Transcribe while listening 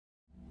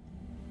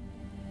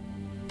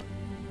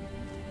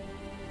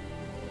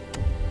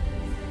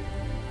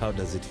How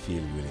does it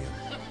feel, William?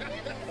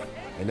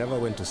 I never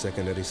went to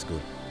secondary school.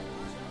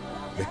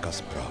 Make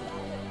us proud.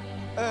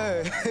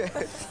 Hey,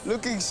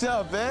 looking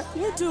sharp, eh?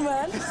 You too,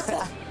 man.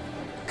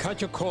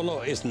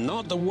 Kachokolo is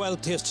not the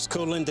wealthiest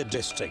school in the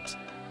district,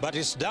 but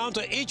it's down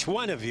to each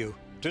one of you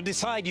to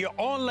decide your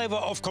own level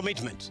of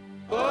commitment.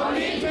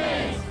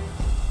 Commitment!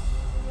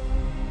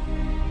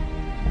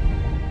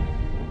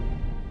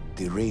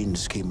 The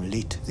rains came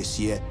late this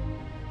year,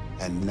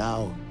 and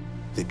now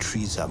the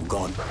trees have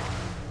gone.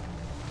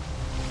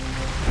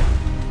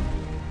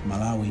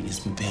 Malawi is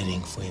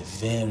preparing for a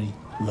very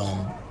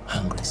long,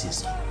 hungry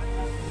season.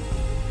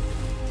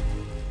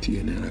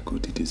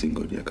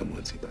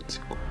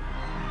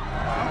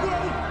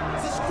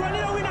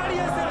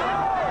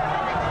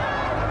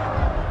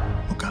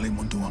 Ukali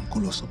muntu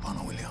wamkulo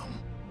sopana William.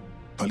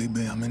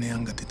 Palibe amene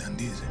yanga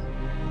titandize.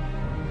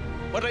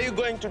 What are you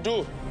going to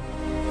do?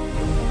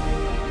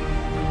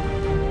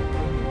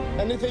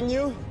 Anything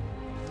new?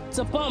 It's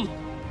a pump.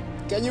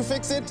 Can you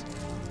fix it?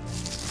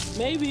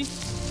 Maybe.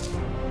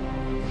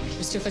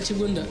 Mr.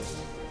 Kachibunda,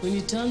 when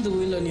you turn the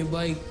wheel on your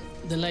bike,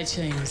 the light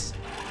shines.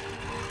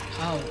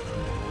 How?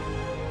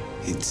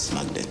 It's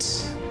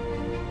magnets.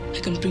 I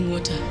can bring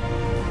water.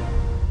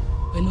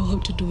 I know how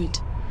to do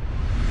it.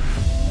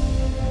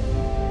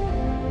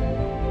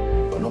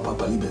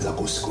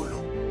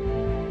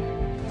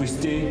 We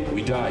stay,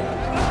 we die.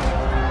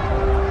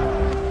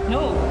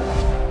 No.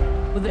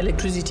 With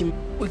electricity,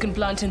 we can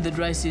plant in the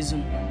dry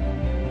season.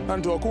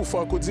 Antu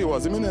wakufa kudziwa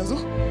zimenezo?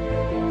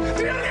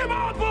 Tiyalima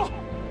hapo!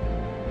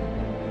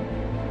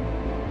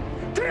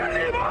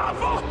 Tiyalima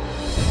hapo!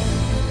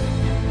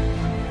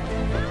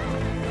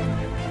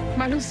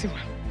 Malusiwa,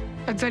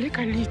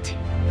 adzalika liti.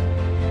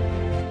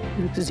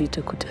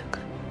 Zita kutaka.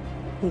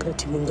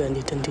 Ngati Mungu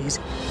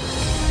anditandize.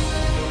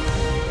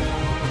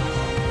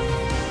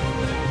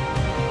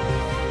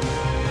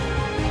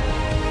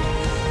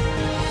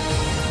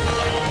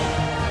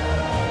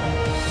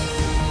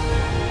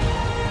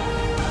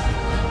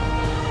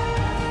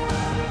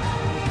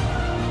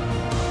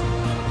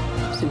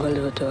 Wale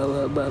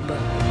watawa baba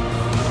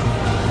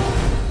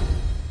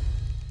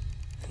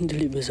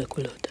ndilibeza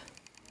kulota.